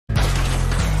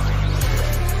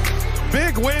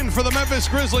Big win for the Memphis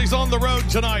Grizzlies on the road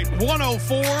tonight.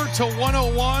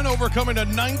 104-101, overcoming a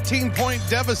 19-point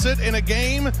deficit in a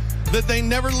game that they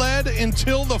never led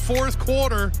until the fourth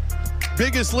quarter.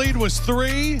 Biggest lead was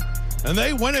 3, and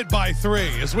they win it by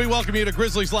 3. As we welcome you to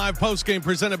Grizzlies Live postgame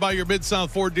presented by your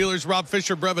Mid-South Ford dealers. Rob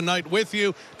Fisher, Brevin Knight with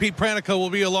you. Pete Pranica will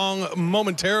be along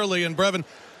momentarily. And Brevin,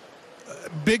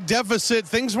 big deficit.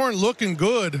 Things weren't looking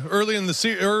good early in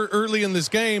this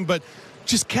game, but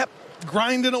just kept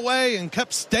grinding away and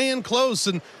kept staying close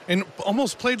and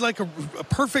almost played like a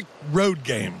perfect road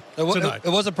game tonight.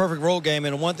 It was a perfect road game,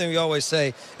 and one thing we always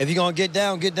say, if you're going to get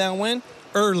down when?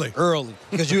 Early.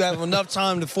 Because you have enough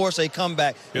time to force a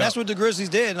comeback. Yep. And that's what the Grizzlies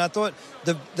did, and I thought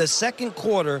the second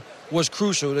quarter was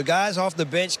crucial. The guys off the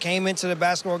bench came into the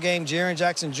basketball game. Jaren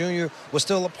Jackson Jr. was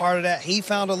still a part of that. He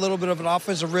found a little bit of an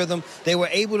offensive rhythm. They were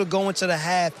able to go into the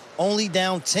half only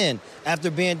down 10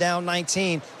 after being down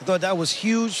 19. I thought that was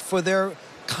huge for their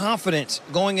confidence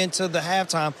going into the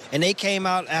halftime, and they came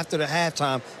out after the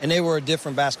halftime, and they were a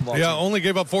different basketball team. Only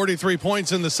gave up 43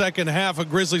 points in the second half. The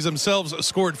Grizzlies themselves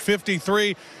scored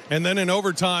 53, and then in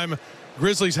overtime,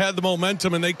 Grizzlies had the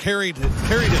momentum, and they carried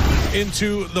it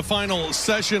into the final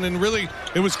session, and really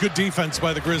it was good defense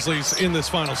by the Grizzlies in this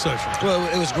final session. Well,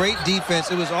 it was great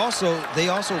defense. It was they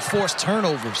also forced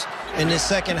turnovers in the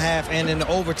second half and in the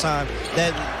overtime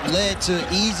that led to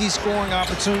easy scoring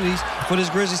opportunities for this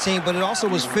Grizzlies team, but it also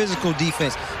was physical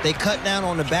defense. They cut down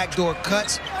on the backdoor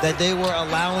cuts that they were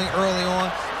allowing early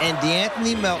on, and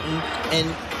DeAnthony Melton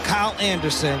and Kyle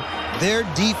Anderson, their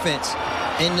defense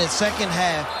in the second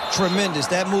half, tremendous.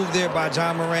 That move there by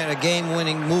John Morant, a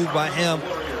game-winning move by him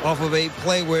off of a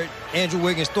play where Andrew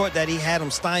Wiggins thought that he had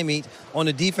him stymied on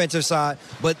the defensive side.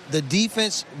 But the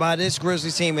defense by this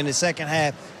Grizzlies team in the second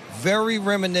half, very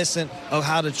reminiscent of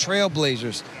how the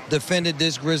Trailblazers defended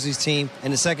this Grizzlies team in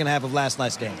the second half of last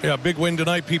night's game. Yeah, big win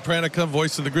tonight. Pete Pranica,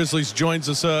 voice of the Grizzlies, joins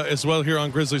us as well here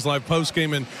on Grizzlies Live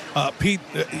postgame. And Pete,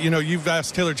 you've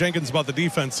asked Taylor Jenkins about the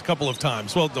defense a couple of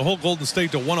times. Well, the whole Golden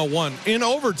State to 101 in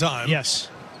overtime. Yes.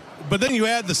 But then you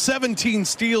add the 17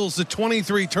 steals, the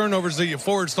 23 turnovers that you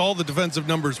forced. All the defensive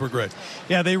numbers were great.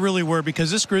 Yeah, they really were, because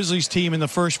this Grizzlies team in the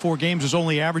first 4 games was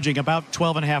only averaging about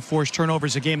 12.5 forced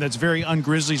turnovers a game. That's very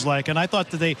un-Grizzlies-like. And I thought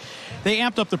that they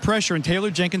amped up the pressure, and Taylor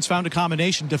Jenkins found a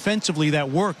combination defensively that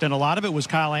worked. And a lot of it was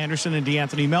Kyle Anderson and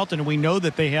DeAnthony Melton. And we know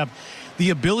that they have the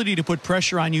ability to put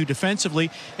pressure on you defensively.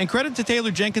 And credit to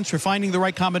Taylor Jenkins for finding the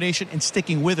right combination and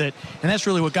sticking with it. And that's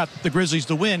really what got the Grizzlies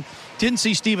the win. Didn't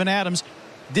see Steven Adams.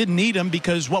 Didn't need him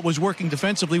because what was working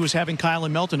defensively was having Kyle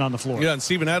and Melton on the floor. Yeah, and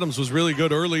Steven Adams was really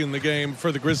good early in the game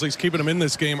for the Grizzlies, keeping him in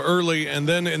this game early. And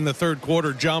then in the third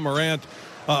quarter, John Morant,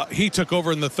 he took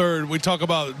over in the third. We talk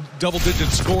about double-digit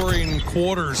scoring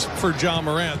quarters for John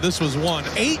Morant. This was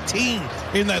 18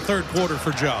 in that third quarter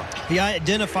for John. He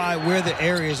identified where the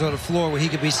areas on the floor where he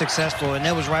could be successful, and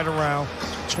that was right around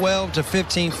 12 to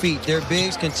 15 feet. Their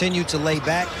bigs continued to lay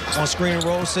back on screen and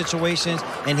roll situations,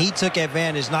 and he took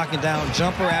advantage, knocking down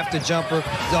jumper after jumper.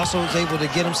 He also was able to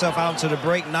get himself out to the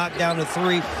break, knock down the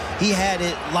 3. He had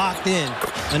it locked in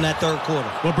that third quarter.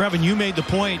 Well, Brevin, you made the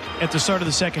point at the start of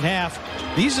the second half.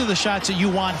 These are the shots that you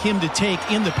want him to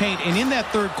take in the paint. And in that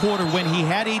third quarter, when he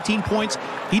had 18 points,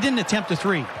 he didn't attempt a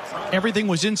 3. Everything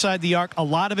was inside the arc, a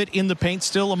lot of it in the paint,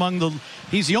 still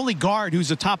he's the only guard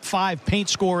who's a top 5 paint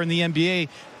scorer in the NBA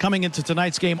coming into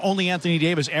tonight's game. Only Anthony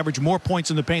Davis averaged more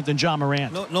points in the paint than John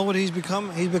Morant. Know what he's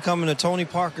become? He's becoming the Tony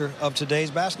Parker of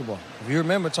today's basketball. If you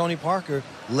remember, Tony Parker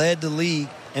led the league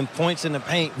in points in the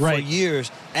paint for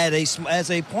years as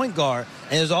a point guard.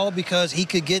 And it's all because he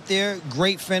could get there,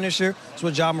 great finisher. That's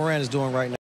what John Morant is doing right now.